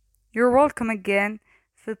You're welcome again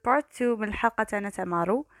في part 2 من الحلقة تاعنا تاع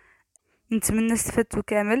مارو. نتمنى استفدتوا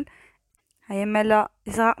كامل. هيا مالا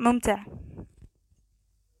إصغاء ممتع.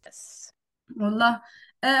 بس والله.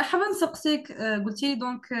 حابه نسقسيك. قلتي لي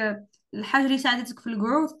دونك الحاجه اللي ساعدتك في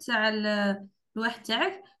الجروث تاع الواحد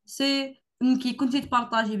تاعك سي انك كنتي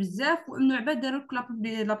تبارطاجي بزاف وانه عباد داروا لك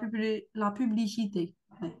لا بوبليسيتي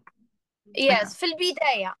هكا يس في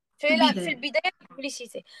البداية في في البدايه. البداية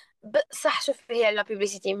بوبليسيتي. صح، شوف، هي لا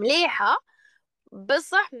بوبليسيتي مليحة،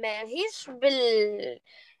 بصح ما هيش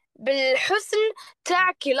بالحسن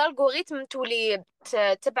تاع كي الالغوريثم تولي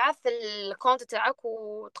تبعث الكونت تاعك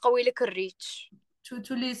وتقوي لك الريتش.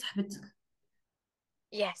 تولي صاحبتك.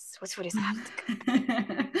 يس، وتولي صاحبتك.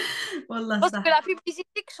 والله باسكو صح. لا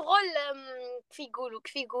بيبليسيتي شغل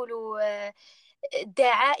كيف يقولوا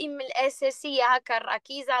الدعائم الأساسية هكا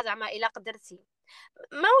الركيزة، زعما إلا قدرتي.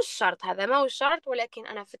 ما هو الشرط هذا، ما هو الشرط، ولكن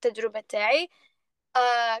أنا في التجربة تاعي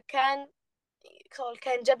كان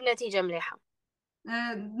جاب نتيجة مليحة.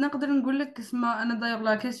 نقدر نقول لك اسمع، انا داير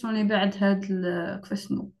لا كيسيون اللي بعد هاد كيفاش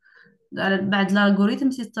اسمو بعد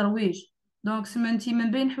الالغوريثم سي الترويج. دونك سما انتي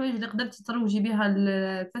من بين الحوايج اللي قدرتي تروجي بها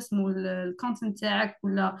فاسمو الكونتنت تاعك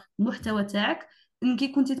ولا المحتوى تاعك انكي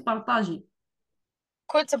كنتي تبارطاجي.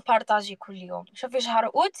 كنت بارطاجي كل يوم. شوفي، شهر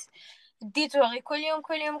أوت ديتو غي كل يوم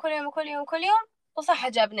كل يوم كل يوم كل يوم كل يوم، وصح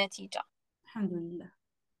جاب نتيجة. الحمد لله.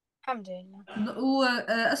 الحمد لله. و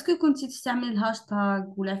اسكو كنتي تستعملي الهاشتاغ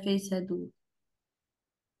ولا فيس هادو؟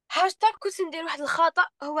 هاشتاج كنت ندير واحد الخطأ،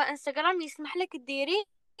 هو انستغرام يسمح لك ديري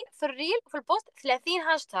في الريل في البوست 30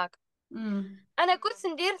 هاشتاج. امم انا كنت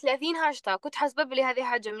ندير 30 هاشتاج، كنت حاسبه بلي هذه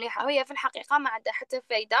حاجه مليحه، وهي في الحقيقه ما عندها حتى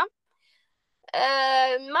فايده.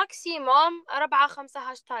 ماكسيموم 4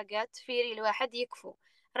 5 هاشتاجات في ريل واحد يكفوا.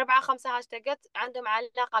 4 5 هاشتاجات عندهم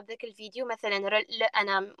علاقة بذاك الفيديو، مثلا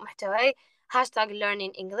أنا محتواي هاشتاج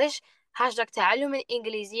learning English، هاشتاج تعلم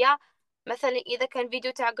الإنجليزية. مثلا إذا كان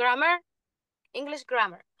فيديو تاع grammar، English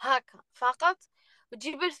grammar هكا فقط،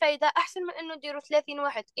 وتجيب الفايدة أحسن من إنه نديروا 30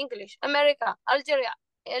 واحد English أمريكا ألجيريا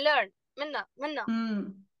learn منا.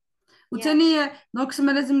 امم وتاني يس. دونك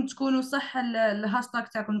سما لازم تكونوا صح الهاشتاج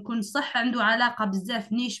تاعكم يكون صح عنده علاقة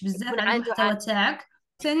بزاف نيش بزاف يكون على عنده المحتوى تاعك.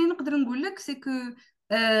 تاني نقدر نقول لك سي كو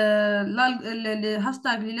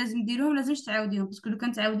الهاشتاج اللي لازم ديروهم لازمش تعاوديهم باسكو لو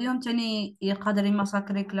كان تعاوديهم تاني يقدر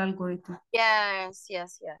يمساكريك الالغوريثم. يس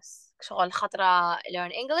شغل خطرة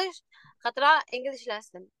learn English، خطرة English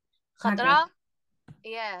lesson، هكاك. خطرة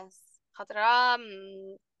خطرة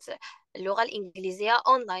اللغة الإنجليزية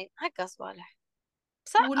أونلاين، هكا صوالح.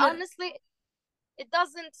 بصح ولا honestly it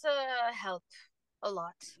doesn't help a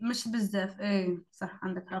lot. مش بزاف، ايه صح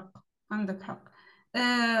عندك حق. عندك حق.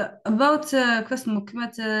 about كيف اسمه كيما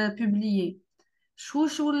تبوبليي شو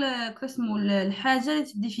كيف اسمه الحاجة اللي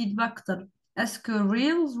تدي فيدباك أكتر؟ اسكو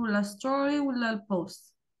ريلز ولا ستوري ولا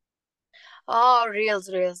البوست؟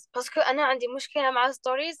 ريلز باسكو أنا عندي مشكلة مع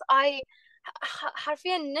ستوريز.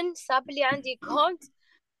 حرفيا ننسى بلي عندي كونت،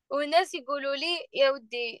 والناس يقولوا لي يا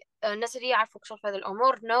ودي، الناس اللي يعرفوك شوف هذه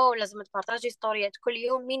الأمور، لازم تبارطاجي ستوريات كل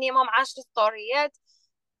يوم، مينيموم 10 ستوريات.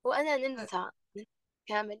 وأنا ننسى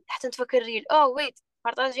كامل حتى نتفكر ريل، ويت،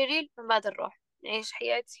 بارطاجي ريل من بعد نروح نعيش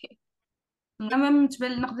حياتي. اما بالنسبه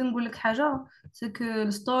لي نقدر نقول لك حاجه سك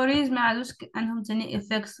الستوريز ما عادوش عندهم تاني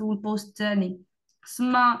افكس والبوست تاني.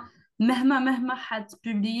 سما مهما حد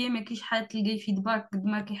بوبليي ما كاينش حد تلقاي فيدباك قد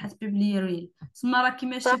ما كاين حد بوبليي ريل. سما راكي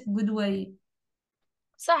ماشيه صح في قدواي.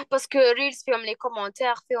 صح، باسكو ريلز فيهم لي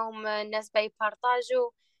كومونتير، فيهم الناس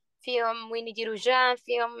بارطاجوا، فيهم وين يديروا جيم،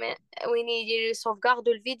 فيهم وين يديروا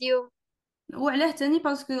سوفغاردو الفيديو. وعلاه تاني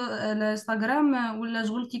باسكو الانستغرام ولا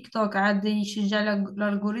شغل تيك توك عاد يشجع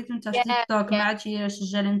الالغوريثم تاع يا تيك توك يا ما عادش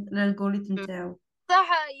يشجع الالغوريثم تاعو. صح.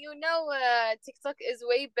 TikTok is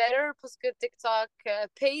way better باسكو تيك توك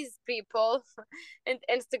pays people and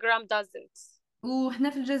Instagram doesn't. وحنا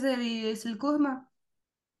في الجزائر يسلكوه ما.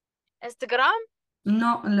 انستغرام.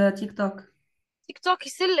 نو التيك توك تيك توك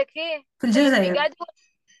يسلك ايه. في تدري الجزائر. قاعد.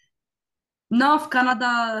 نو في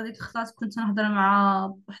كندا ديك الخطات كنت نهضر مع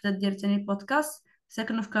وحده دير تاني بودكاست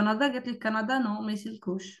ساكنه في كندا قالت لي كندا نو ما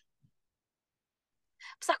يسلكوش.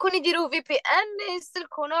 بصح كون يديروا في بي ان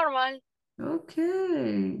يسلكوا نورمال.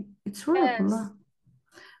 اوكي اتس ورك يس. والله.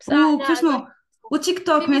 بصح احنا وكيف عندنا اسمه وتيك في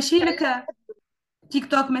توك فيديو ماشي على لك.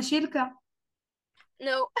 تيك توك ماشي لك.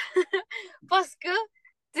 نو باسكو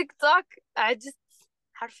تيك توك عجزت،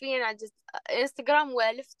 حرفيا عجزت. انستغرام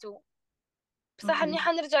والفته. بصح اني اوكي.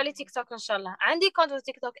 حنرجع لتيك توك ان شاء الله. عندي كونت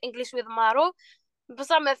تيك توك انجلش وذ مارو،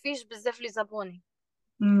 بصح ما فيش بزاف لي زابوني.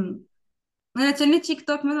 امم انا تاني تيك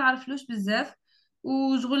توك ما نعرفلوش بزاف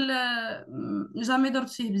وشغل جامي درت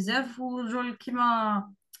فيه بزاف وشغل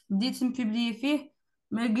كيما بديت نبوبلي فيه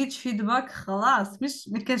ما لقيتش فيدباك خلاص، مش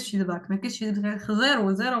ما كانش فيدباك، ما كانش فيدباك،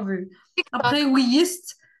 زيرو زيرو في. تيك ابخي توك.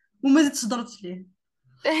 ويست وما زدتش درت ليه.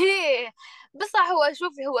 ايه. بصح هو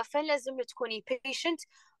شوفي، هو فين لازم تكوني بيشنت.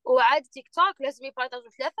 وعاد تيك توك لازم يبارطاجوا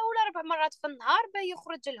 3 ولا 4 مرات في النهار باي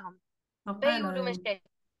يخرج لهم، باي يولوا وقيلا مشاهير.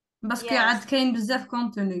 بس كي عاد يس. كاين بزاف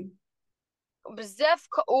كونتوني.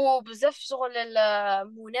 وبزاف شغل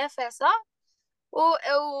المنافسة.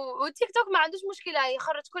 وتيك توك ما عندوش مشكلة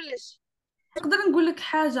يخرج كلش. نقدر نقول لك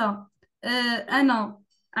حاجه، انا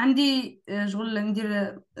عندي شغل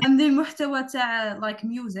ندير، عندي المحتوى تاع لايك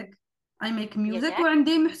ميوزك، اي ميك ميوزك، يا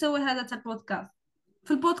وعندي محتوى هذا تاع البودكاست.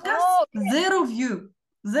 في البودكاست اوكي. زيرو فيو،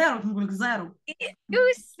 زيرو نقول لك زيرو.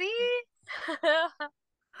 You see.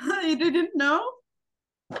 You didn't know.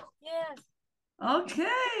 Yes.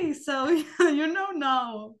 Okay, so you know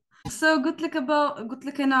now. So قلت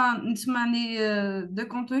لك انا نسمعني دو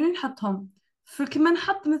كونتوني نحطهم في، كيما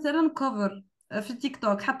نحط مثلا كوفر في التيك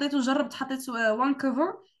توك، جربت حطيت وان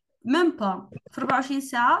كوفر ميم با في 24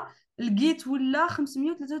 ساعة لقيت ولا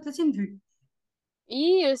 533 فيو.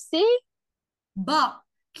 You see. با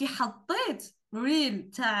كي حطيت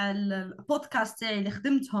ريل تاع البودكاست تاعي اللي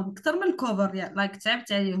خدمتهم اكثر من الكوفر، يعني لايك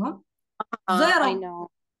تعبت عليهم، I زيرو know.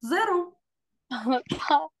 زيرو. لا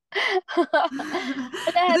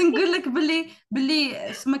اذا هذيك. نقول لك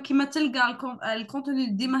باللي اسمه كيما تلقى الكونتوني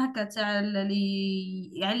ديما هكا تاع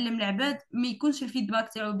اللي يعلم العباد ما يكونش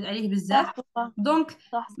الفيدباك تاعو عليه بزاف، صح صح دونك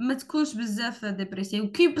صح. ما تكونش بزاف ديبريسي.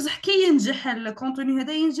 وكي بصح كي ينجح الكونتوني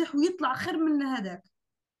هذا ينجح ويطلع خير من هذاك.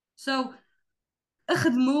 سو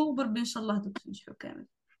اخدموا بربي ان شاء الله دوك تنجحوا كامل.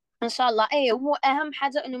 ان شاء الله. ايه، مو اهم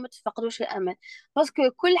حاجه انه ما تفقدوش الامل،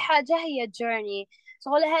 باسكو كل حاجه هي جيرني.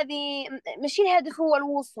 شغل هذه ماشي الهدف هو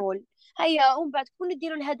الوصول. هيا ومن بعد كون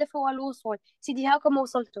ديروا الهدف هو الوصول، سيدي هاكم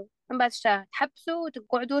وصلتوا، من بعد شتا تحبسوا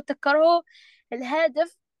وتقعدوا تكرهوا.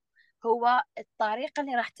 الهدف هو الطريقة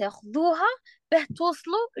اللي راح تاخذوها باه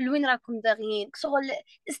توصلوا لوين راكم داغيين. شغل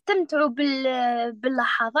استمتعوا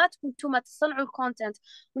باللحظات وانتم تصنعوا الكونتنت،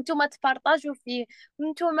 وانتم تبارطاجوا فيه،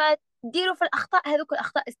 وانتم ديروا في الأخطاء. هذوك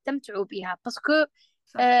الأخطاء استمتعوا بها، باسكو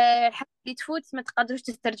صح الحاجة اللي تفوت ما تقدروش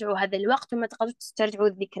تسترجعوا هذا الوقت، وما تقدروش تسترجعوا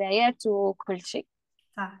الذكريات وكل شيء.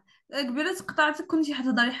 صح. قبيله قطعتك كنتي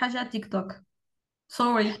حتهضري حاجه على تيك توك،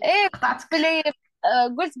 سوري ايه. قطعتك. بلي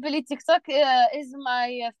قلت بلي تيك توك is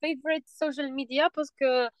my favorite social media،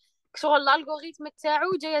 باسكو شغل الالغوريثم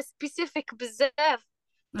تاعو جايه سبيسيفيك بزاف،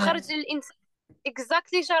 تخرج إيه. للانسان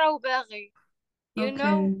اكزاكتلي شراو باغي. you know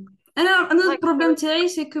اوكي. انا like البروبليم تاعي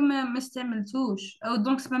سي كو ما استعملتوش، او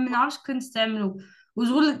دونك ما نعرفش كيف نستعملو.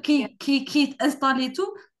 وشغل yeah. كي انستاليتو،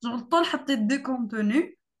 شغل طول حطيت دو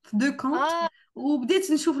كونتوني في دو كونت اه.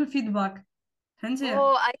 وبديت نشوف الفيدباك، فهمتي.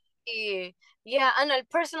 اوه اي. يا انا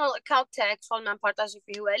البيرسونال اكاونت تاعك شغل ما نبارطاجي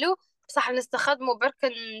فيه والو، بصح نستخدمه برك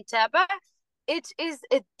نتابع. it is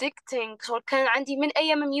addicting. شغل كان عندي من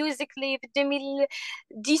ايام ميوزيكلي في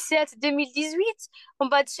 2017 2018، ومن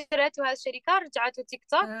بعد شريته هذه الشركه، رجعته تيك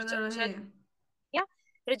توك، هي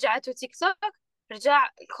رجعته تيك توك. رجع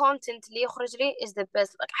الكونتنت اللي يخرج لي is the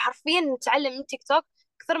best. like حرفيا نتعلم من تيك توك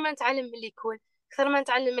اكثر ما نتعلم من الكول، اكثر ما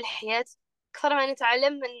نتعلم من الحياه، اكثر ما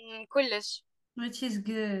نتعلم من كلش. which is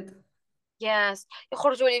good. يس.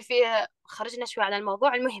 يخرجوا لي فيه. خرجنا شوي على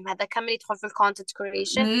الموضوع، المهم هذا كامل يدخل في الكونتنت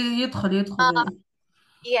كريشن. يدخل يعني.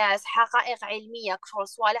 يس. حقائق علمية، شغل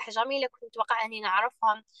صوالح جميلة كنت متوقع أني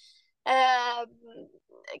نعرفهم. آه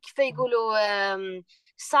كيف يقولوا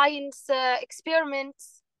ساينس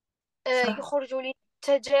اكسبيرمنتس. صح. يخرجوا لي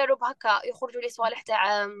تجارب هكا، يخرجوا لي صوالح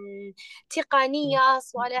تاع تقنية،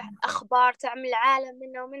 صوالح أخبار تاع من العالم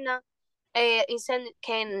منا ومنا. إنسان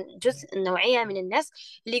كان جزء نوعية من الناس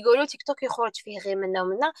اللي يقولوا تيك توك يخرج فيه غير منا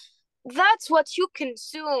ومنا. That's what you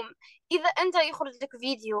consume. إذا أنت يخرج لك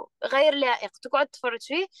فيديو غير لائق تقعد تتفرج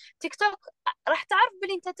فيه، تيك توك راح تعرف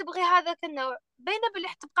بلي أنت تبغي هذاك النوع، بينما بلي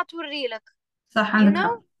حتبقى توري لك. صح you عندك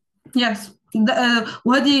حق. know يس.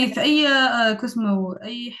 وهذه في اي كسمه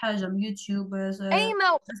اي حاجه من يوتيوب، أي موقع. أي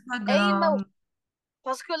موقع. انستغرام.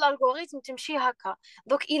 باسكو الالغوريثم تمشي هكا.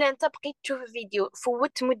 دوك إلا أنت بقيت تشوف فيديو،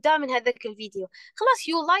 فوت مدة من هذاك الفيديو، خلاص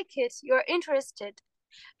you like it, you're interested.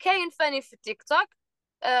 كاين فاني في التيك توك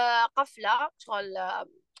قفلة شغل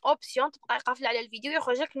اوبسيون تبقى قافلة على الفيديو،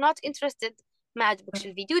 يخرج لك not interested. ما عجبكش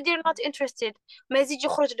الفيديو دير not interested، ما يزيد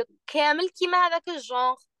يخرج لك كامل كيما هذاك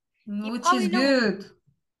الجونغ. which يبقاو is ينوعوا. good.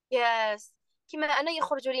 يس. كيما انا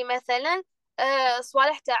يخرجوا لي مثلا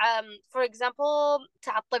صوالح تاع فور اكزامبل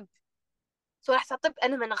تاع الطب. صوالح تاع الطب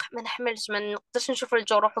انا ما نحملش، ما نقدرش نشوف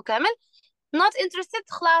الجروح كامل. not interested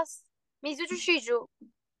خلاص، ما يزيدوش يجوا.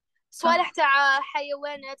 صوالح صح. تاع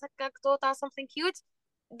حيوانات هكا قطوطة something cute،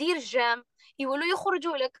 دير جام، يولوا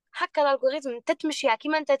يخرجوا لك هكا الالغوريثم انت تمشيها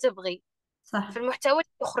كيما انت تبغي. صح. في المحتوى اللي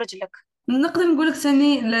يخرج لك. نقدر نقول لك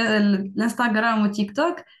ثاني الانستغرام وتيك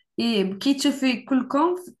توك، كي تشوفي كل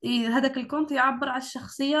كونت، هذاك الكونت يعبر على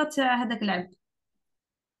الشخصية تاع هذاك العبد،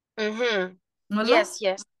 اها. ولا؟ يس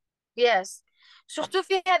يس يس. شفتوا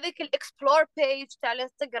في هذيك الاكسبلور بيج تاع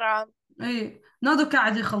الانستغرام؟ اي ناضو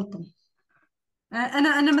قاعد يخلطوا. انا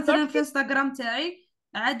اكسبلور مثلا في بيج. انستغرام تاعي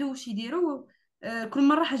عادوا واش يديروا، كل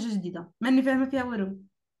مرة حاجة جديدة ماني فاهمة فيها والو.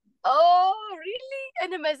 اوه ريلي،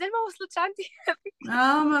 انا مازال ما وصلتش عندي.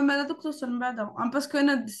 اه ما دوك توصل من بعدها، باسكو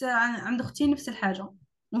انا عند اختي نفس الحاجة،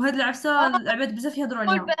 وهاد العفسة اه العباد بزاف يهضروا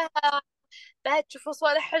قول عليها. باه تشوفوا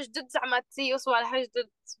صوالح جدد زعما تسيو صوالح جدد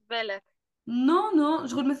بالك. نو نو،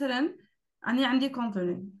 شغل مثلا أنا عندي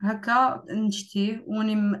كونتوني هكا نشتيه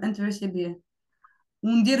وني انتريسي بيه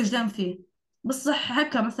وندير رجلام فيه، بصح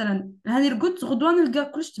هكا مثلا هاني رقدت غدوة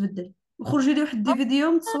نلقى كلش تبدل، وخرج لي واحد دي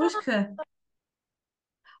فيديو متصورش كفاه.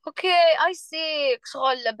 اوكي اي سي.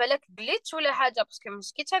 شغل بالك جليتش ولا حاجه، باسكو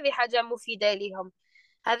مشكيت هذه حاجه مفيده ليهم،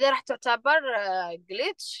 هذه راح تعتبر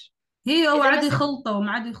جليتش. هي هو اذا عادي مسك يخلطوا،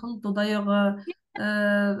 ما عادي يخلطوا دايوغ.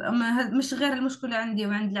 اما مش غير المشكلة عندي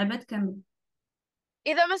وعند العباد كامل.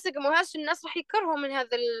 اذا ما سقموهاش الناس راح يكرهوا من هذا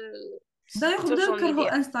بداو السوشيال ميديا.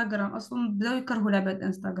 يكرهوا انستغرام اصلا، بداو يكرهوا العباد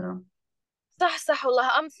انستغرام. صح صح والله.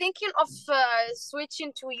 I'm thinking of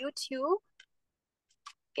switching to YouTube.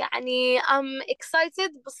 يعني I'm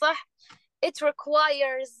excited بصح it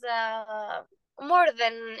requires more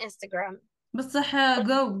than Instagram. بصح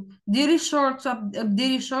جو ديري شورت،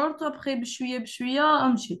 ديري شورت وابخي بشوية بشوية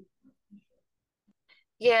امشي.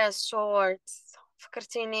 yes shorts.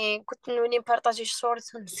 فكرتيني كنت نوني بارطاجي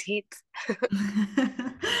شورت ونسيت.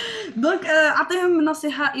 دونك اعطيهم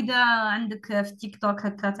نصيحة اذا عندك في تيك توك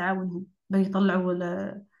هكا تعاونهم باش يطلعوا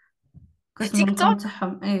في اسمه تيك الكونت توك.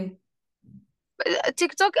 تاعهم. ايه.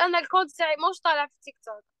 تيك توك انا الكود تاعي موش طالع في تيك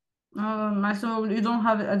توك. ما سو you don't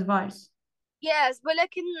have advice. يس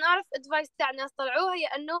ولكن نعرف ادفايس تاع الناس طلعوه هي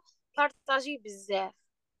انه بارطاجي بزاف.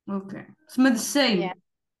 اوكي اسمه the yeah. same،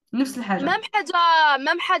 نفس الحاجة. مام حاجة،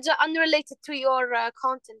 مام حاجة unrelated to your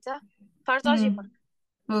content. بارطاجي برك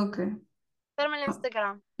اوكي. أكثر من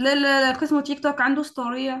الانستغرام. لا لا لا، اسمه تيك توك عنده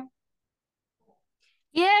ستورية.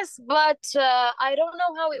 Yes but I don't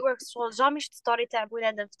know how it works. شغل جامي شفت ستوري تاع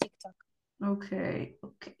بنادم في تيك توك. اوكي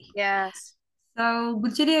اوكي. Yes. so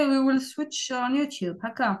قلت لي we will switch on YouTube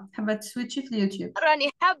هكا، حابة تسويتشي في اليوتيوب. راني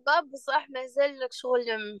حابة بصح مازال لك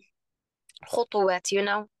شغل خطوات you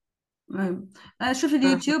know. المهم شوفي مهم.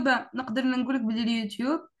 اليوتيوب، نقدر نقول لك بلي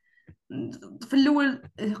اليوتيوب في الاول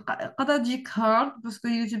قد تجيك هارد، باسكو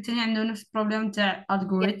اليوتيوب تاني عنده نفس البروبليم تاع Yeah.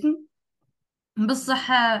 الالغوريثم.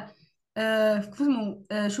 بصح كيف اسمه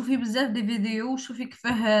شوفي بزاف دي فيديو، شوفي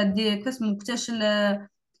كيفاه دي كيف اسمه كتاش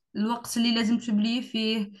الوقت اللي لازم تبليه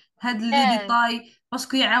فيه، هاد لي Yes. ديتاي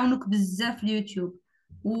باسكو يعاونوك بزاف في اليوتيوب.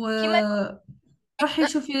 كيما روحي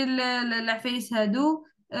شوفي العفايس هادو.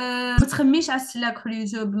 ما تخميش على السلاك في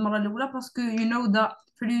اليوتيوب المره الاولى، باسكو يو نو ذا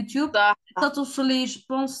في اليوتيوب صح. حتى توصلي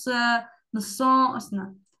جوبونس للصون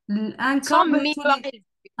اسنا الانكا باه تصممي تولي. باقي.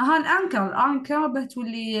 ها الانكا باه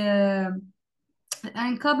تولي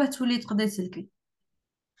الانكا باه تولي تقدري تسلكي.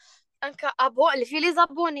 انك ابو اللي في لي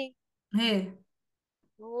زابوني. هي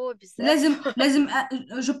اوه بزاف. لازم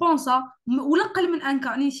جو بونس ولا اقل من انكا،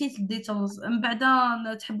 راني نسيت الديتيلز من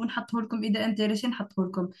بعد تحبوا نحطه لكم اذا انتريسي نحطه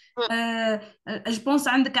لكم. جو بونس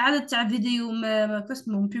عندك عدد تاع فيديو كيف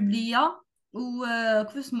اسمه مبوبليا،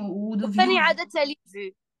 وكيف اسمه ودو وثاني فيوز. عادة لي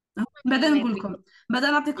في بعدا لي نقول في. لكم،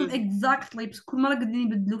 بعدا نعطيكم اكزاكتلي، بس كل مره قاعدين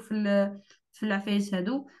يبدلوا في العفايس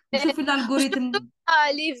هادو. وشوفي وشفتوا الالغوريثم.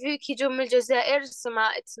 لي في كي جو من الجزائر سما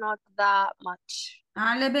it's not that much.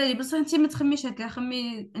 على بالي، بس انتي ما تخميش هكا،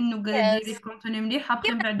 خمي انه قاعده ديري yes. كونتوني مليح ابخي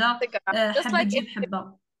كيما من بعدا الانستغرام just حبه like تجيب it.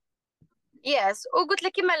 حبه. yes وقلت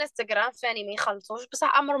لك كيما الانستغرام ثاني ما يخلطوش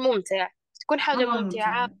بصح امر ممتع، تكون حاجة امر ممتع.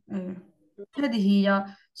 ممتعة. ايه. هذه هي.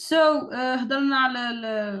 هضرنا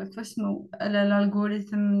على كيف اسمه على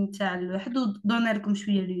الالغوريثم تاع الواحد، ودورنا لكم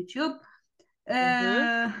شويه اليوتيوب. مهم.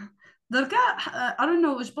 أه دركا I don't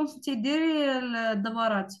know واش بونس انتي ديري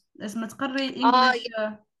الدورات اسمها تقري اه انجليش.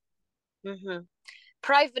 مهم.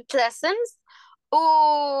 private lessons و...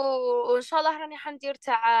 وان شاء الله راني حندير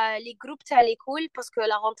تاع لي جروب تاع لي كول باسكو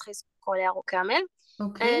لا رونتري سكولير وكامل and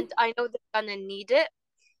اوكي. I know they're gonna need it.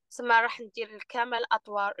 سما راح ندير الكامل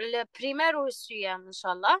اطوار البريمير والسيام ان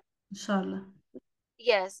شاء الله. ان شاء الله.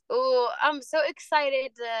 yes I'm so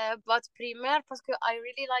excited about primaire باسكو I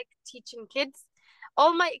really like teaching kids.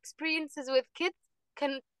 all my experiences with kids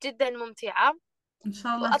كانت جدا ممتعة. ان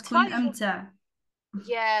شاء الله تكون واطفال امتع.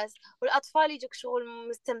 يس والأطفال يجوك شغل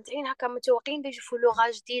مستمتعين هكا متوقعين بيشوفوا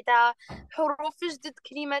لغة جديدة، حروف جدد،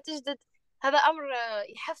 كلمات جدد. هذا أمر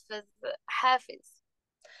يحفز حافز.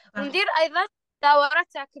 صح. وندير ايضا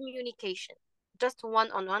دورات تاع communication just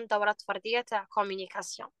one on one، دورات فرديه تاع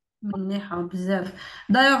communication. مليحة بزاف.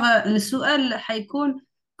 دايوغ السؤال حيكون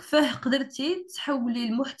كيفاه قدرتي تحولي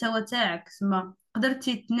المحتوى تاعك، سما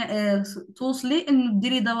قدرتي توصلي انه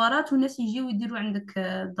ديري دورات والناس يجيو يديروا عندك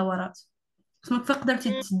دورات، سما كيفاه قدرتي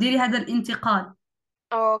مم. تديري هذا الانتقال؟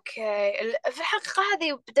 اوكي، في الحقيقه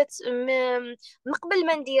هذه بدات من قبل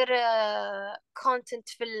ما ندير كونتنت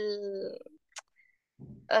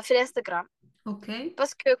في الانستغرام. اوكي.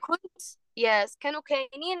 باسكو كنت كانوا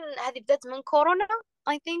كاينين، هذه بدات من كورونا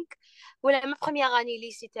اي ثينك، ولا من بخومييغ اني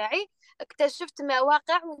ليسي تاعي. اكتشفت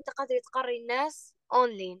مواقع وانت قادر تقري الناس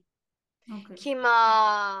اونلاين، اوكي.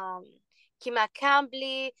 كيما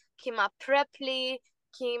كامبلي، كيما بريبلي،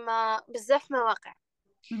 كيما بزاف مواقع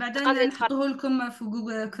تقدري بعدين تقري. نحطوه لكم في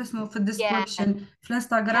جوجل، كيف اسمه، في يس الديسكريبشن في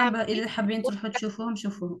الانستغرام، كامبلي اذا حابين تروحوا تشوفوهم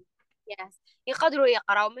شوفوهم. يس يقدروا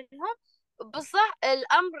يقراوا منهم. بصح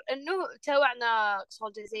الامر انه توعنا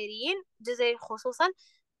شغل جزائريين خصوصا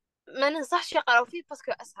ما ننصحش يقراو فيه،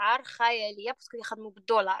 باسكو اسعار خياليه، باسكو يخدموا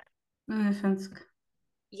بالدولار. فهمتك.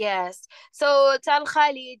 يس تاع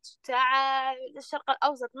الخليج، تاع الشرق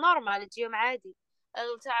الاوسط نورمال تجيهم عادي،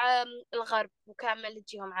 تاع الغرب وكامل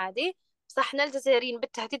تجيهم عادي. بصح حنا الجزائريين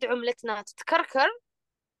بالتحديد عملتنا تتكركر،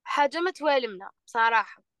 حاجه ما توالمنا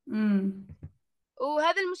بصراحه. امم.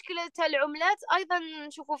 وهذا المشكله تاع العملات ايضا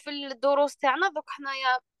نشوفوا في الدروس تاعنا دوك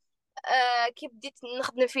حنايا. كي بديت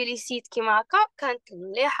نخدم في لي سيت كيما هكا كانت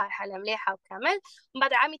مليحه، الحاله مليحه وكامل. من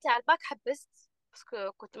بعد عامي تاع الباك حبست،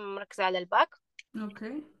 باسكو كنت مركزه على الباك.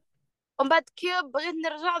 اوكي. ومن بعد كي بغيت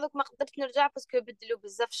نرجع دوك ما قدرت نرجع، باسكو بدلوا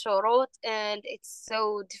بزاف شروط and it's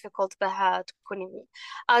so difficult باه تكوني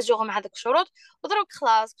اجور مع هذوك الشروط. ودروك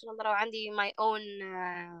خلاص كنت نضرب عندي my own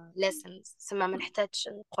lessons، سما ما نحتاجش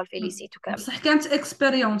ندخل في لي سيت وكامل. بصح كانت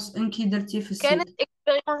اكسبيريونس انكي درتي في كانت السيت.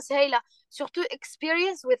 experience هايلة، surtout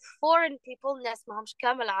experience with foreign people، ناس ما همش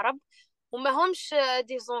كامل عرب وما همش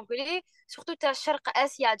دي زونغلي، surtout تاع شرق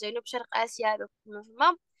آسيا، جنوب شرق آسيا دوك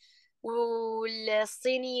فهمت.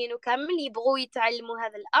 والصينيين وكامل يبغوا يتعلموا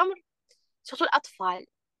هذا الأمر، surtout الأطفال.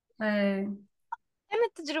 ايه.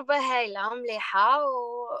 كانت تجربة هايلة مليحة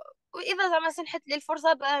وإذا زعما سنحت لي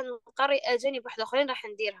الفرصة بأن نقري أجانب واحد آخرين راح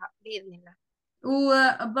نديرها بإذن الله. و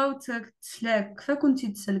about تسلاك، كيف كنتي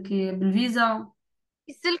تسلكي بالفيزا؟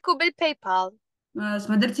 يسلكوا بالباي بال.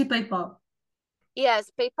 اسمها درتي باي بال؟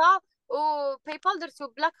 يس باي بال، وباي بال درتو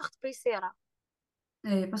بلا كارت بيسيرا.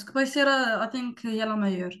 ايه باسكو بايسيرا اي ثينك هي لا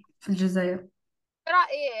مايور في الجزائر.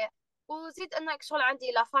 رأيي. وزيد انك شغل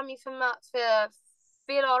عندي لا فامي فما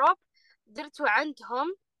في الاوروب درتو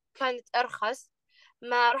عندهم، كانت ارخص.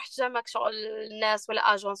 ما رحت جامعك شغل الناس ولا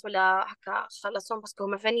اجونس ولا هكا خلصهم، باسكو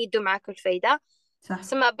هما فاني يدو معاك الفايدة. صح.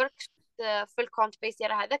 سما برك في الكونت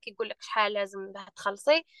بيسير هذاك يقول لك شحال لازم باه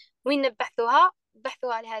تخلصي، وين بحثوها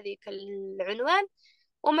على هذيك العنوان.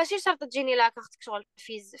 وماشي شرط تجيني لا كارتك شغل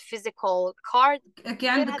فيزيكال كارد، كي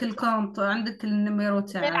غير عندك هذاك، الكونت، عندك النميرو غير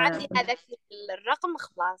تاع عندي هذاك الرقم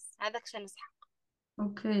خلاص، هذاك شنو نسحق.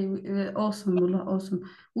 اوكي. اوسم والله اوسم.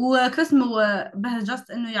 وكيف اسمه، باه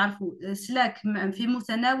جاست انه يعرفوا سلاك في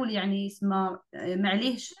متناول، يعني اسمه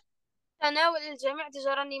معليش. تناول الجميع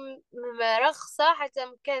تجارني مرخصة، حتى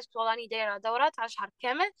مكاش راني دايرة دورات على شهر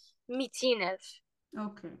كامل 200,000.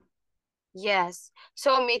 اوكي. يس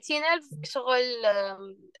 200,000 شغل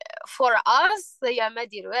فور اس هي ما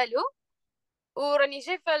دير والو. وراني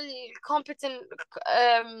شايفة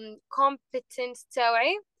الكومبتنس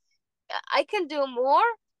تاوعي I can do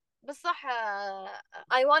more. بصح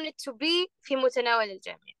I want it to be في متناول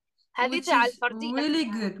الجميع، هذه which تاع is الفردية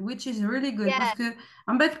really فيها. good which is really good yes باسكو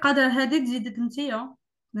عم بالك قادرة هذه تزيدك نتيا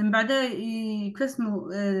من بعدها كيف اسمه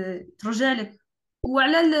ترجع لك.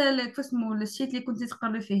 وعلى كيف اسمه السيت اللي كنتي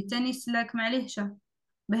تقري فيه تاني سلاك معليهش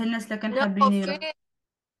به الناس اللي كان no حابين في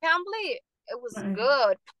Cambly it was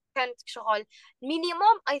good. كانت شغل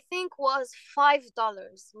minimum I think was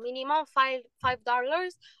 $5 minimum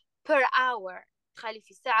 $5 per hour. تخلي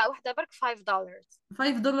في ساعة واحدة برك $5.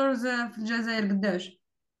 $5 في الجزائر قداش؟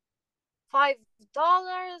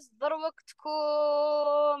 $5 ضربك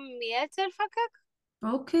تكون 100,000 هكاك.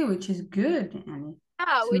 اوكي which is good، يعني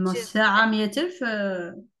تسمى which is الساعة 100,000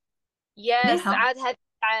 yes. مليحة. عاد هاد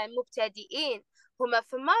المبتدئين هما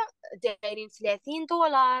فما دايرين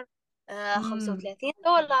 $30 امم.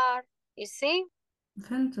 $35 you see.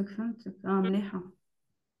 فهمتك مليحة.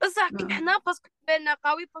 بصح آه. احنا باسكو بالنا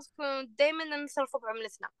قوي، باسكو دائما نصرفوا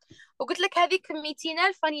بعملتنا. وقلت لك هذيك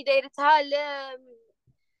 200,000 راني دايرتها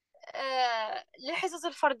للحصص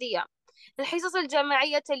الفردية. الحصص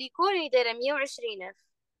الجماعية تليكون راني دايرة 120,000.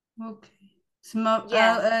 اوكي. تسمى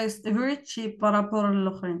يس very cheap بارابور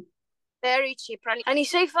للآخرين. very cheap. راني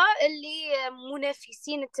شايفة اللي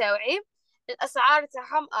منافسين تاوعي الأسعار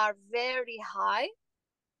تاعهم are very high.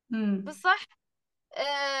 امم بصح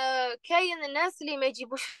كاين الناس اللي ما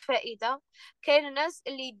يجيبوش فائدة، كاين الناس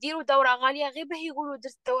اللي يديروا دورة غالية غير باه يقولوا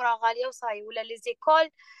درت دورة غالية وصاي. ولا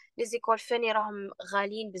لي زيكول فاني راهم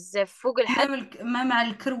غاليين بزاف فوق الحد. ما مع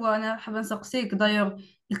الكروة، انا حابه نسقسيك دايوغ،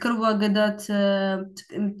 الكروة قاعده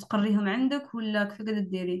تقريهم عندك ولا كيف قاعده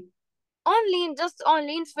ديري؟ اونلاين، جاست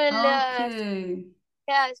اونلاين اوكي.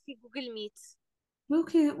 في جوجل ميت.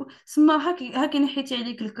 اوكي، سما هاكي نحيتي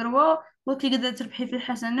عليك الكروة، وكي قاعده تربحي في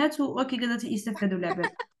الحسنات، وكي قاعده يستفادوا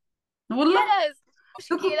العباد. والله. يس.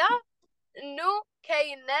 مشكلة انه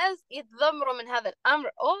كاين ناس يتذمروا من هذا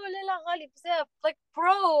الامر. اوه لا لا غالي بزاف. like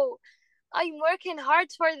bro I'm working hard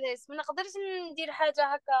for this. ما نقدرش ندير حاجة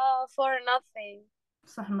هكا for nothing.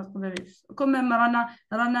 صح، ما تقدريش كم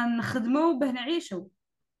رانا نخدموا باه نعيشوا.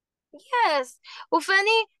 يس.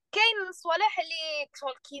 وفاني كاين صوالح اللي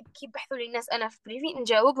شغل كيبحثوا للناس انا في بريفي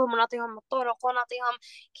نجاوبهم ونعطيهم الطرق ونعطيهم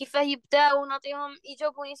كيفاه يبداو ونعطيهم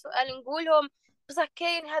يجاوبوني سؤال نقولهم. بصح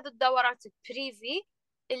كاين هذه الدورات بريفي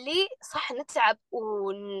اللي صح نتعب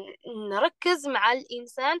ونركز مع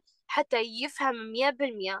الانسان حتى يفهم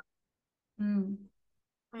 100%. امم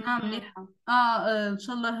مهم. مليحة. ان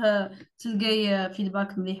شاء الله تلقاي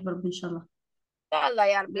فيدباك مليح بربي ان شاء الله. يا الله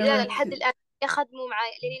يا ربي. لا لا لحد ك- الان يخدموا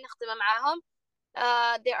معايا اللي نخدم معاهم.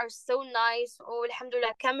 they are so nice والحمد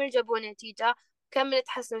لله كامل جابوا نتيجة، كامل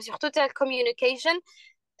تحسنوا سيرتو تاع الكوميونيكيشن.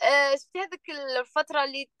 في هذيك الفترة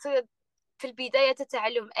اللي في البداية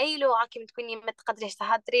تتعلم أي لغة كيما تكوني ما تقدريش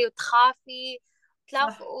تهضري وتخافي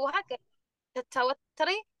صح. وهكا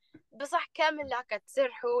تتوتري. بصح كامل هكا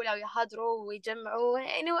تسرحوا ولا يهضروا ويجمعوا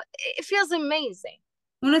يعني it feels amazing.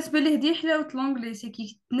 بالنسبة لي هدي حلاوة الانجلي، سي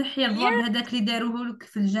كي تنحي الرعب yeah. هذاك اللي داروه لك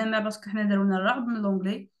في الجامعة، باسكو حنا دارونا الرعب من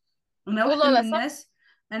الانجلي. انا واحدة والله من لا صح. الناس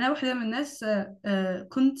انا واحدة من الناس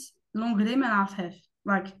كنت الانجلي ما نعرفهاش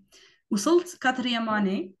وصلت كاتريام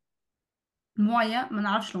اني مويا ما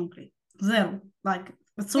نعرفش الانجلي، زيرو ما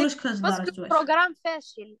تصورش كيفاش باسكو درجة واش. بروغرام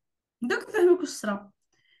فاشل. دوك نفهمك واش صرا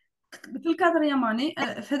في الكادرياماني.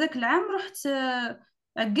 في هذاك العام رحت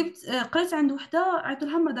عقبت قريت عند وحده عيطوا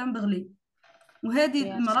لها مدام بغلي، وهذه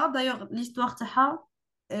yes. المراه دايوغ ليستواغ تاعها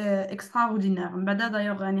اكسترا اوردينير. من بعد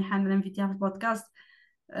دايوغ راني حامله انفيتيها في البودكاست،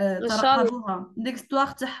 ان شاء الله. ترقبوها.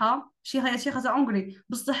 ليكستواغ تاعها شي خاطر اونغلي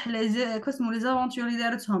بصح كيفاسمو لي زافونتور اللي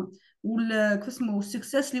دارتهم كيفاسمو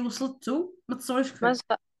السكسيس اللي وصلتو ما تصورش ما كيفاش.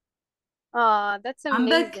 شاء that's عم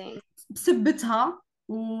بالك amazing. بسبتها،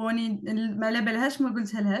 واني ما على بالهاش، ما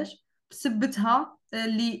قلتها لهاش، بسبتها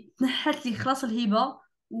اللي تنحت لي خلاص الهبه.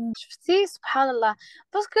 شفتي سبحان الله.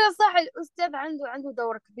 باسكو صح الأستاذ عنده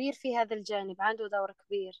دور كبير في هذا الجانب، عنده دور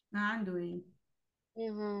كبير. ما عنده ايه.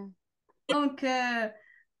 مهم. دونك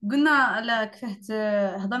قلنا على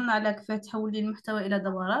كيفاه هضرنا على كيفاه تحولي المحتوى الى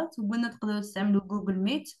دورات، وقلنا تقدروا تستعملوا جوجل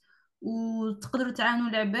ميت، وتقدروا تعاونوا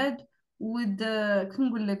العباد، كيف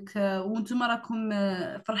نقول لك، وانتم راكم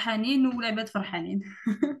فرحانين والعباد فرحانين.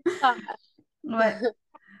 صح. واي.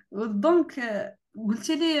 دونك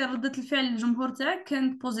قلتي لي ردة الفعل الجمهور تاعك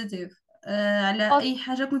كانت بوزيتيف على اي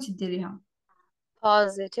حاجة كنت تديريها.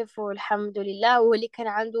 بوزيتيف والحمد لله. واللي كان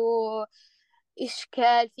عنده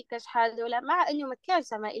إشكال في كاش حاجة ولا مع إنه ما كانش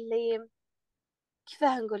زعما اللي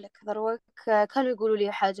كيفاه نقول لك دروك كانوا يقولوا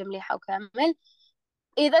لي حاجة مليحة وكامل.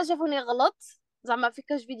 إذا شافوني غلط زعما في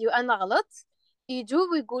كاش فيديو أنا غلط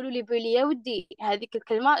يجوا ويقولوا لي بلي يا ودي هذيك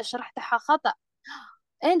الكلمة الشرح تاعها خطأ.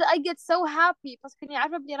 and I get so happy باسكو اني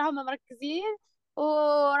عارفه بلي راهم مركزين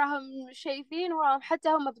وراهم شايفين وراهم حتى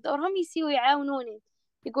هم بدورهم يسيو يعاونوني.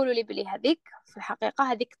 يقولوا لي بلي هذيك في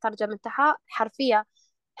الحقيقه هذيك الترجمه تاعها حرفيه.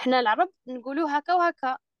 احنا العرب نقولوا هكا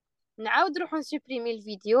وهكا. نعاود نروح نسوبريمي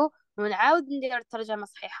الفيديو ونعاود ندير الترجمه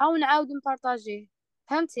صحيحه ونعاود نبارطاجيه.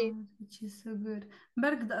 فهمتي؟ which is so good.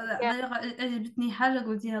 برك yeah. دايما عجبتني حاجة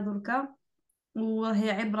قلتيها دركا،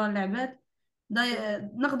 وهي عبرة للعباد.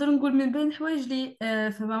 نقدر نقول من بين الحوايج اللي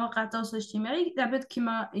في مواقع التواصل الاجتماعي العباد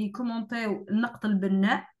كيما يكومونتيو النقد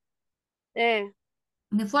البناء. ايه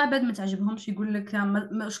دي فوا عباد ما تعجبهمش، يقول لك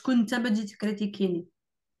شكون انت باجي تكريتيكيني.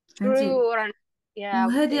 فهمتي؟ ترو ران. يا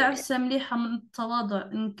وهذه ودي. عفسة مليحة من التواضع،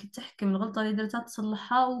 انك تحكم الغلطة اللي درتها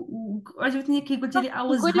تصلحها، وعجبتني كي قلتي لي I was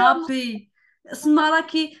نقول لهم happy. اسمع،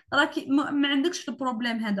 راكي ما عندكش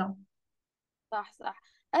البروبليم هذا. صح صح.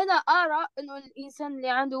 أنا أرى إنه الإنسان اللي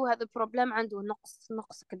عنده هذا البروبلم عنده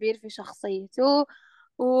نقص كبير في شخصيته.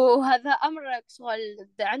 وهذا أمر شغل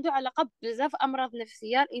عنده علاقة بزاف أمراض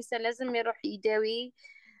نفسية. الإنسان لازم يروح يداوي.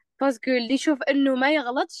 باسكو اللي يشوف إنه ما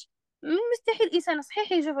يغلطش مستحيل الإنسان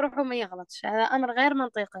صحيح يشوف روحه ما يغلطش. هذا أمر غير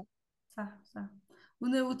منطقي. صح صح.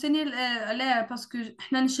 وثاني علاه باسكو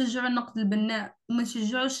حنا نشجعوا النقد البناء وما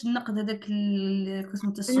نشجعوش النقد هذاك كسمة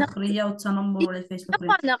النقد السخرية والتنمر ولا فاش الاخرين.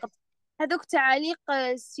 ما نقد، هذوك تعاليق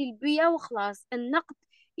سلبية وخلاص. النقد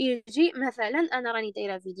يجي مثلا أنا راني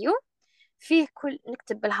دايرة فيديو فيه كل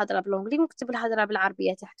نكتب بالهضرة بالانجلي ونكتب الهضرة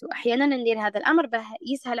بالعربية تحته، أحيانا ندير هذا الأمر باه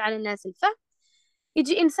يسهل على الناس الفهم.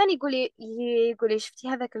 يجي إنسان يقول لي شفتي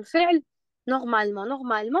هذاك الفعل،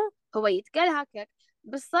 نورمالمون هو يتقال هكاك،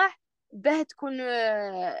 بصح باه تكون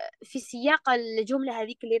في سياق الجملة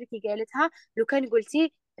هذيك اللي ريتي قالتها، لو كان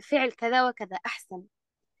قلتي فعل كذا وكذا أحسن.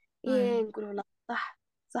 أي. إيه نقول لا، صح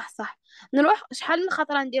صح صح. نروح شحال من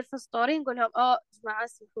خطرة ندير في ستوري نقول لهم جماعة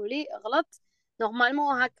سمحوا لي غلط،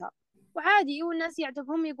 نورمالمون هكا، وعادي، والناس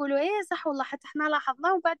يعجبهم يقولوا ايه صح والله حتى احنا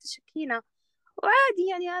لاحظنا وبعد شكينا، وعادي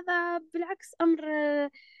يعني. هذا بالعكس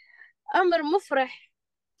أمر مفرح.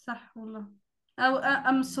 صح والله. او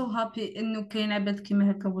ام سو هابي انه كاين عباد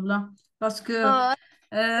كيما هكا والله، باسكو اه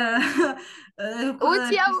آه،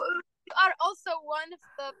 وانتي you are also one of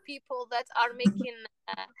the people that are making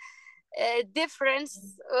a difference,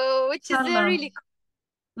 ان which شاء is الله، really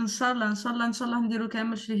ان شاء الله، ان شاء الله، ان شاء الله نديرو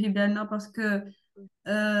كامل شي بالنا، باسكو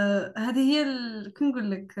هذه هي كي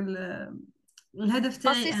نقول لك الهدف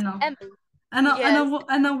تاعي بصيص انا. أمل. انا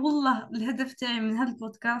Yes. انا والله الهدف تاعي من هذا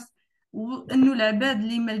البودكاست انه العباد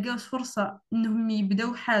اللي ما لقاوش فرصة انهم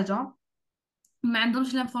يبداو حاجة، ما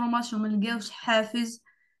عندهمش لانفورماسيون، ما لقاوش حافز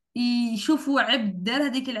يشوفوا عبد دار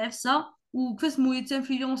هذيك العفسه وكيفاش مو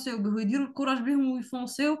يتنفلونسيو به ويديروا الكوراج بهم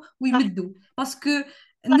ويفونسيو صح ويمدوا، باسكو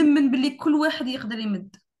صح نمن باللي كل واحد يقدر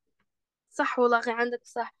يمد. صح والله غير عندك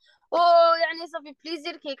صح. او يعني صافي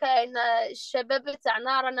بليزير كي كاين الشباب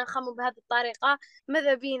تاعنا رانا نخمو بهذه الطريقة،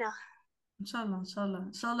 ماذا بينا. ان شاء الله، ان شاء الله،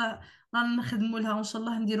 ان شاء الله رانا نخدموا لها، وان شاء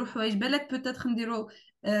الله نديروا حوايج بالك بوتيتر نديروا.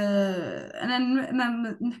 انا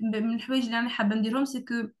من الحوايج اللي انا حابه نديرهم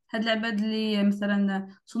سكو هاد العباد اللي مثلا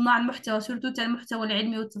صناع المحتوى سورتو تاع المحتوى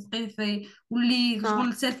العلمي والتثقيفي واللي اه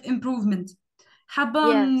شغل سيلف امبروفمنت،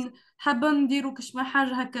 حابه يس حابه نديروا كشما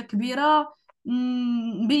حاجه هكا كبيره،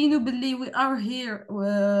 نبينوا باللي وي ار هير،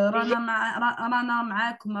 رانا رانا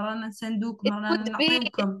معاكم، رانا نساندوكم، it رانا would be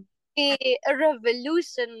نعطيوكم. a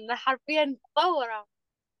revolution، حرفيا ثورة.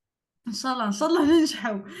 ان شاء الله، ان شاء الله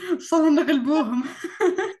ننجحوا، ان شاء الله نغلبوهم.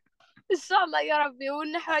 ان شاء الله يا ربي،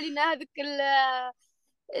 ونحو علينا هذوك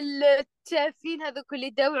التافين هذوك اللي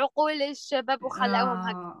داو عقول الشباب وخلاوهم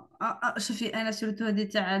هكا. شوفي انا سيرتو هذه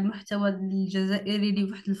تاع المحتوى الجزائري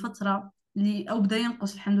اللي واحد الفتره اللي او بدا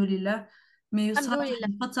ينقص الحمد لله، مي الحمد صرات لله. واحد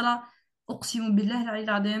الفتره اقسم بالله العلي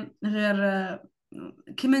العظيم غير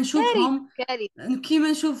كيما كارثة نشوفهم، كارثة.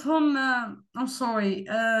 كيما نشوفهم ام سوري،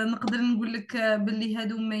 نقدر نقول لك باللي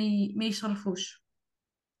هادو ما يشرفوش.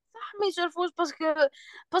 صح ما يشرفوش،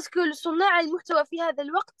 باسكو صناع المحتوى في هذا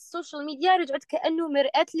الوقت السوشيال ميديا رجعت كأنه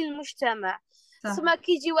مرآة للمجتمع. صح. سما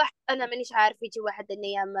كي يجي واحد انا مانيش عارف، يجي واحد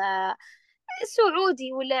الايام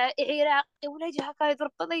سعودي ولا عراقي ولا يجي هكا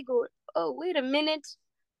يضرب طلا يقول oh wait a minute،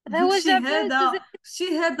 هذا هو وشي شعب هذا، الجزائر.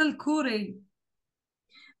 وشي هذا الكوري.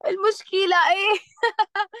 المشكلة ايه؟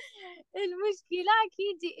 المشكلة كي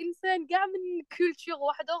يجي انسان كاع من كولتور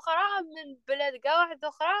واحدة اخرى، من بلاد كاع واحدة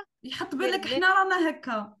اخرى. يحط wait a بالك minute، احنا رانا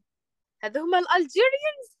هكا. هذا هما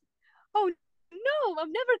الالجيريانز. oh no I'm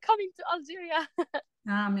never coming to Algeria.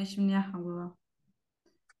 ماشي منيحة والله.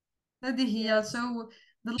 هذه هي. Yes. so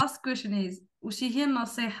the last question is وش هي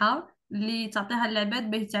النصيحة اللي تعطيها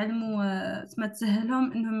للعباد باه يتعلموا، تسمى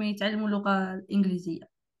تسهلهم انهم يتعلموا اللغة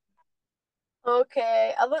الإنجليزية؟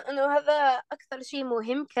 اوكي، اظن انه هذا اكثر شيء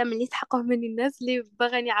مهم كامل يتحقق من الناس اللي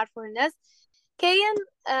باغيين يعرفوا الناس. كاين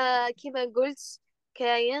كما قلت،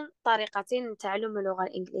 كاين طريقتين لتعلم اللغة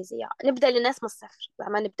الإنجليزية. نبدأ للناس من الصفر،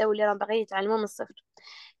 زعما نبداو اللي راهم باغيين يتعلموا من الصفر.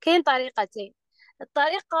 كاين طريقتين.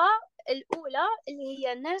 الطريقة الأولى اللي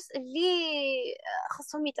هي الناس اللي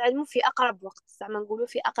خصهم يتعلموا في أقرب وقت، زعما نقولوا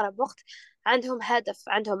في أقرب وقت، عندهم هدف،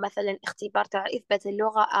 عندهم مثلا اختبار تاع إثبات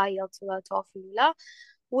اللغة آيلتس ولا توفل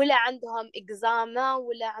ولا عندهم إكزاما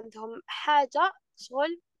ولا عندهم حاجة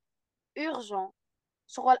شغل urgent،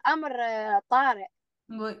 شغل أمر طارئ.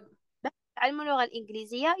 وي. يتعلموا اللغة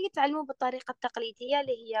الإنجليزية يتعلموا بالطريقة التقليدية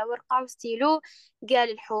اللي هي ورقة وستيلو،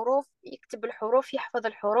 قال الحروف يكتب الحروف يحفظ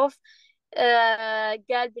الحروف.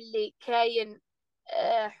 قال باللي كاين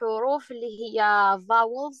حروف اللي هي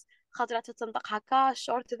vowels، خاطر تنطق هكا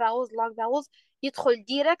short vowels long vowels، يدخل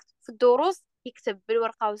ديريكت في الدروس يكتب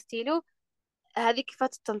بالورقة وستيلو هذه كيف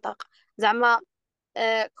تنطق. زعما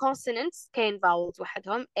consonants كاين vowels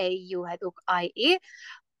وحدهم A U هذوك I E،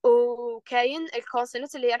 وكاين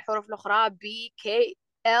الكونسونانت اللي هي الحروف الأخرى B K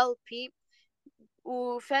L P.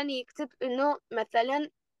 وفاني يكتب إنه مثلا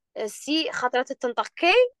سي خطرات تنطق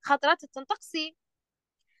كي، خطرات تنطق سي.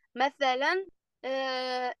 مثلا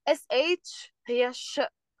اس اتش هي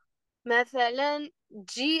مثلا،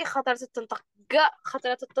 جي خطرة تنطق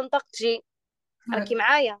خطرة تنطق جي. راكي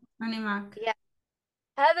معايا؟ أنا معك. يا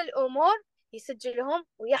هذا الأمور يسجلهم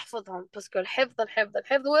ويحفظهم، باسكو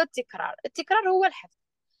الحفظ والتكرار، التكرار هو الحفظ،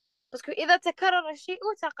 باسكو إذا تكرر الشيء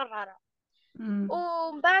تقرر. مم.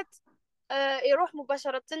 ومن بعد يروح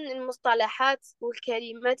مباشرة المصطلحات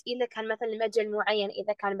والكلمات، إذا كان مثلا مجال معين،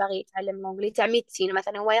 إذا كان باغي يتعلم الأنجلي تاع ميدسين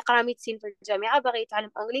مثلا، هو يقرأ ميدسين في الجامعة، باغي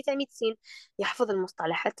يتعلم أنجلي تاع ميدسين، يحفظ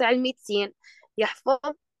المصطلحات تاع الميدسين، يحفظ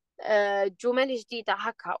جمل جديدة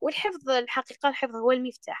هكا. والحفظ الحقيقة، الحفظ هو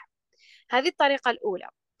المفتاح. هذه الطريقة الأولى.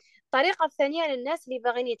 الطريقة الثانية للناس اللي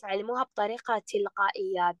باغين يتعلموها بطريقة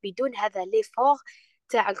تلقائية بدون هذا ليفور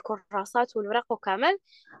تاع الكراسات والورق وكامل،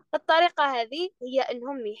 الطريقة هذه هي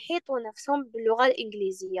أنهم يحيطوا نفسهم باللغة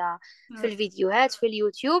الإنجليزية في الفيديوهات في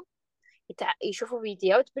اليوتيوب، يشوفوا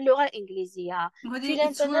فيديوهات باللغة الإنجليزية في وهذه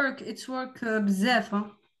الإنترنت. اتس ورك بزاف عكس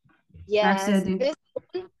yes هذه. this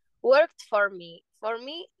one worked for me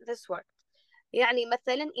this worked. يعني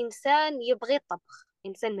مثلا إنسان يبغي الطبخ،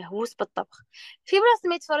 إنسان مهووس بالطبخ، في بلاصة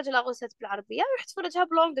ما يتفرج على غوصات بالعربية يروح يتفرجها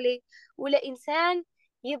بالونجلي. ولا إنسان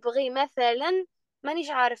يبغي مثلا، مانيش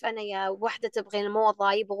عارف أنا، يا وحدة تبغي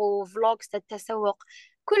الموضة، يبغوا فلوجز التسوق،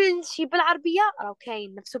 كل شيء بالعربية، راهو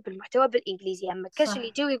كاين نفسه بالمحتوى بالإنجليزية. ما كاش اللي صح.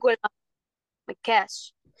 يجي ويقول ما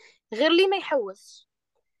كاش، غير اللي ما يحوس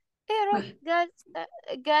يروح وي.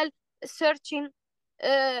 قال searching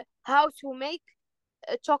how to make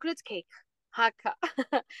chocolate cake هكا.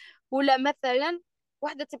 ولا مثلا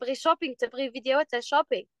واحدة تبغي شوبينج، تبغي فيديوهات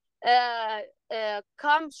شوبينج،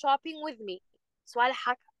 come shopping with me، صوالح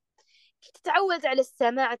هكا. كي تتعود على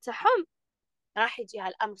السماع تاعهم راح يجيها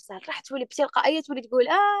الأمر سهل، راح تولي بتلقائية تولي تقول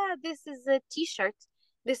this is a t-shirt,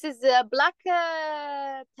 this is a black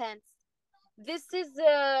pants, this is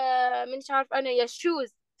منش عارف أنا يا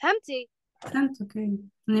shoes. فهمتي؟ فهمت. اوكي،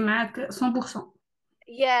 أنا معاك 100%.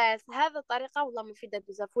 يس، هذا طريقة والله مفيدة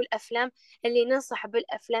بزاف. والأفلام اللي ننصح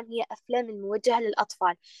بالأفلام هي أفلام الموجهة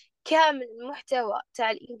للأطفال. كامل المحتوى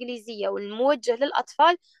تاع الإنجليزية والموجه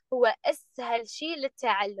للأطفال هو أسهل شيء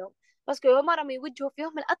للتعلم، بس هما راهم يوجهوا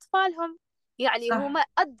فيهم لأطفالهم، يعني صح.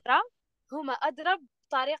 هما أدرى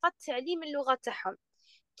بطريقة تعليم اللغة تاعهم.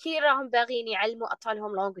 كي راهم باغيين يعلموا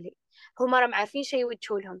أطفالهم لونجلي، هما راهم عارفين شي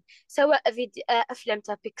يوجهوا لهم، سواء أفلام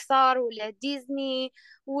تاع بيكسار ولا ديزني،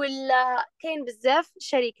 ولا كاين بزاف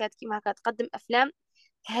شركات كيما هكا تقدم أفلام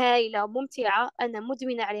هايلة ممتعة، أنا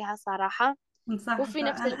مدمنة عليها صراحة. صح وفي صح،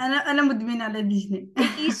 نفس أنا مدمنة على ديزني.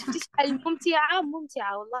 أي شفتي شحال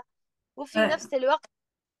ممتعة والله. وفي نفس الوقت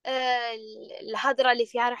آه، الهضرة اللي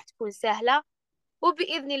فيها راح تكون سهلة،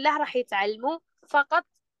 وبإذن الله راح يتعلموا. فقط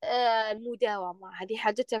المداومة، هذه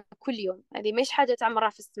حاجة تاع كل يوم، هذه مش حاجة تاع مرة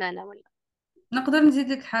في السمانة ولا. نقدر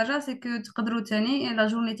نزيد لك حاجة، سيكو تقدروا تاني لا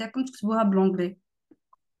جورني تاعكم تكتبوها بلونجلي.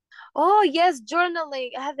 اوه يس،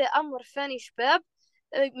 جورنالينج هذا امر فاني شباب.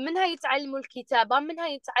 منها يتعلموا الكتابة، منها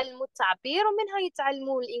يتعلموا التعبير، ومنها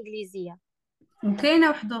يتعلموا الإنجليزية. وكاينة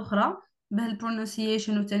واحدة أخرى باه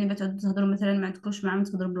البرونسيشن، وتاني بتعدوا تهضروا مثلا ما عندكوش معاهم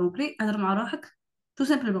تهضروا بلونجلي، هضر مع روحك تو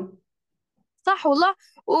سامبلومون. صح والله.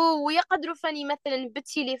 ويقدروا فاني مثلا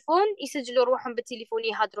بالتليفون يسجلوا روحهم بالتليفون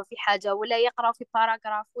يهضروا في حاجة، ولا يقراوا في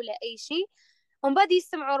باراجراف ولا أي شيء، ومن بعد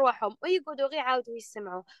يسمعوا روحهم ويقعدوا غير يعاودوا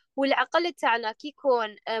يسمعوا. والعقل تاعنا كي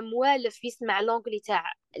يكون موالف يسمع لونجلي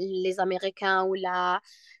تاع لي زاميريكان ولا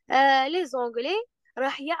لي زونجلي،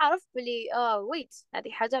 راح يعرف بلي ويت،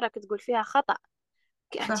 هذه حاجة راك تقول فيها خطأ.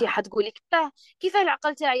 انت صح حتقولي كيفاه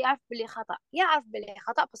العقل تاعي يعرف بلي خطأ؟ يعرف بلي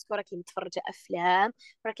خطأ باسكو راكي متفرجة افلام،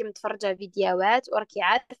 راكي متفرجة فيديوهات، وراكي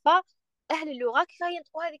عارفة اهل اللغة كيف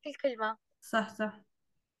ينطقوا هذيك الكلمة. صح صح.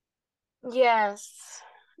 يس.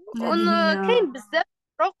 هذه هي. كاين بزاف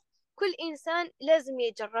طرق، كل انسان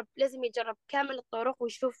لازم يجرب كامل الطرق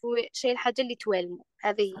ويشوف شي الحاجة اللي توالمه.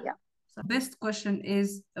 هذه هي. best question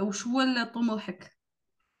is وش هو طموحك؟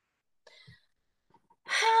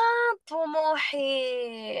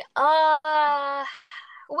 طموحي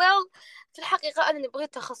في الحقيقة أنا نبغي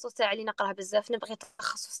التخصص تاعي اللي نقراه بزاف، نبغي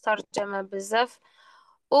تخصص ترجمة بزاف،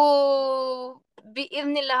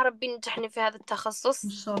 وبإذن الله ربي ينجحني في هذا إن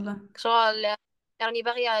التخصص شاء الله. شغل. يعني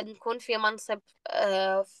باغية نكون في منصب،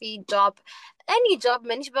 في جوب، اني جوب،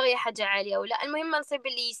 مانيش باغية حاجة عالية، ولا المهم منصب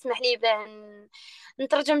اللي يسمح لي باه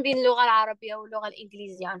نترجم بين اللغة العربية واللغة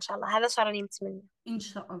الإنجليزية إن شاء الله. هذا شي راني متمنى. إن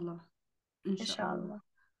شاء الله. إن إن شاء شاء الله. إن الله.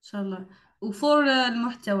 شاء الله. وفور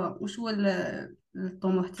المحتوى وش هو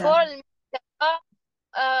الطموح فور تاعك؟ المحتوى،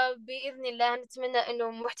 بإذن الله نتمنى إنه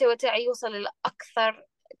المحتوى تاعي يوصل لأكثر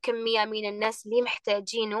كمية من الناس اللي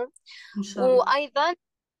محتاجينه. إن شاء الله. وأيضا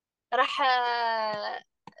راح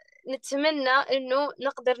نتمنى إنه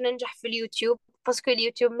نقدر ننجح في اليوتيوب، باسكو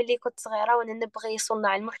اليوتيوب ملي كنت صغيرة وانا نبغي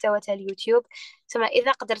صناع المحتوى تاع اليوتيوب، ثم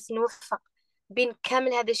اذا قدرت نوفق بين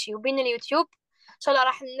كامل هذا الشيء وبين اليوتيوب ان شاء الله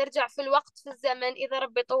راح نرجع في الوقت في الزمن اذا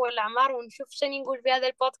ربي طول الأعمار ونشوف شنو نقول في هذا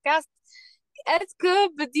البودكاست. اسكو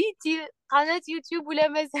بديتي قناة يوتيوب ولا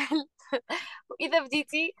مازال؟ واذا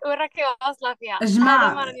بديتي وين راكي واصلة فيها؟ هذا ما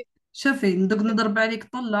جماعة راني. شوفي ندوق نضرب عليك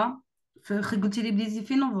طلة. قلتي لي بديتي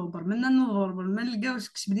في نوفمبر، من نوفمبر ما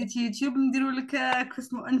نلقاوش بديتي يوتيوب نديرو لك كيف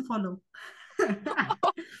اسمه انفولو.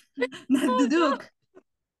 نهددوك.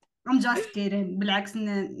 I'm just kidding. بالعكس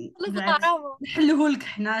بالعكس الغرابة نحلهولك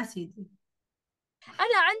حنا سيدي.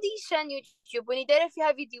 انا عندي شان يوتيوب وني دايره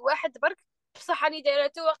فيها فيديو واحد برك، بصح راني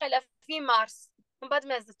دايرته واقيلا في مارس من بعد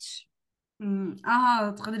ما زدتش.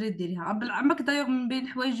 تقدري ديريها عمك. دايوغ من بين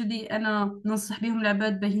الحوايج اللي انا ننصح بهم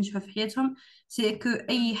العباد باش ينجحوا في حياتهم، سي كو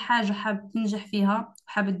اي حاجه حاب تنجح فيها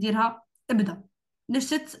حاب ديرها ابدا.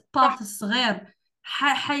 نشت صح. بارت صغير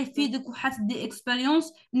حيفيدك وحتدي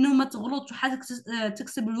اكسبيريونس انه ما تغلطش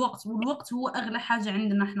وحتكسب الوقت، والوقت هو اغلى حاجه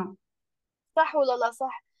عندنا احنا. صح ولا لا؟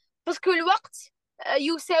 صح، باسكو الوقت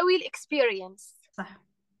يساوي الاكسبيرينس. صح.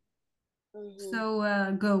 So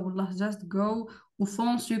go والله just go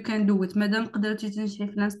وفونس you can do it. مادام قدرتي تنجحي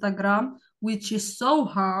في الانستغرام which is so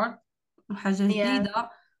hard وحاجة يا جديدة،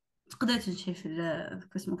 تقدري تنجحي في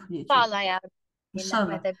اسمه في شاء اليوتيوب الله يا رب. ان شاء لا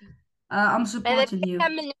الله. ماذا بي، I'm ماذا بي supporting you.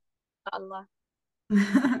 كمل ان شاء الله.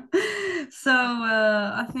 So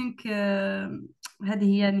I think هذه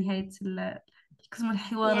هي نهاية قسم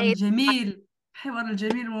الحوار نهاية. الجميل، الحوار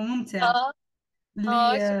الجميل وممتع اه.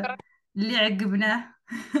 اه اللي شكرا. اللي عقبناه.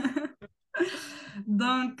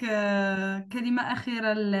 دونك كلمة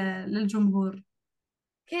أخيرة للجمهور.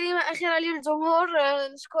 كلمة أخيرة للجمهور،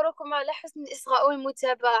 نشكركم على حسن الإصغاء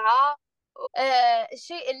والمتابعة.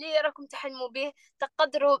 الشيء اللي راكم تحلموا به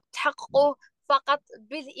تقدروا تحققوه فقط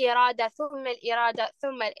بالإرادة، ثم الإرادة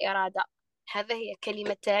ثم الإرادة. هذا هي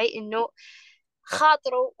كلمة تاعي، إنه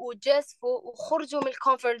خاطروا وجازفوا وخرجوا من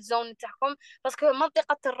الكومفورت زون تاعكم، باسكو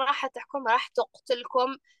منطقة الراحة تاعكم راح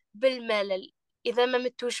تقتلكم بالملل. إذا ما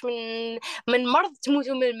متوش من مرض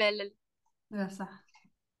تموتوا من الملل. لا صح.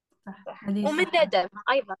 صح صح، هذه ومن صح. ندم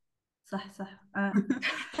أيضا. صح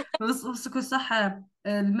بس كل صح.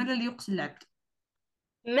 الملل يقتل العبد.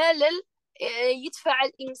 ملل يدفع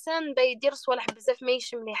الانسان با يدير صوالح بزاف ما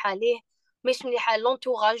يشمليح عليه، ما يشمليح على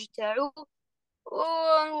لونتوراج تاعو،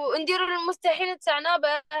 ونديروا المستحيل تاعنا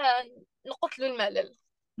باه نقتلوا الملل.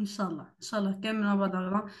 ان شاء الله ان شاء الله كامل مع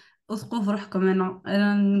بعض. اثقوا في روحكم.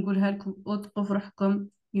 انا نقولها لكم، اثقوا في روحكم.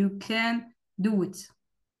 you can do it.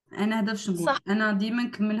 انا هذا واش صح. نقول، انا ديما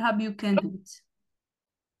نكملها ب you can do it.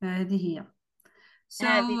 هذه هي. so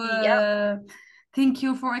هذه هي. thank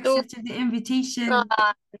you for و- accepting the invitation.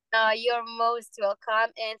 آه، you're most welcome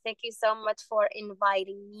and thank you so much for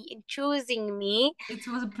inviting me and choosing me. it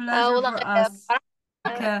was a pleasure والله for us.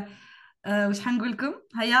 آه، واش حنقول لكم؟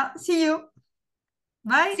 هيا see you.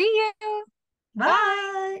 see bye. you. Bye.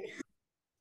 bye.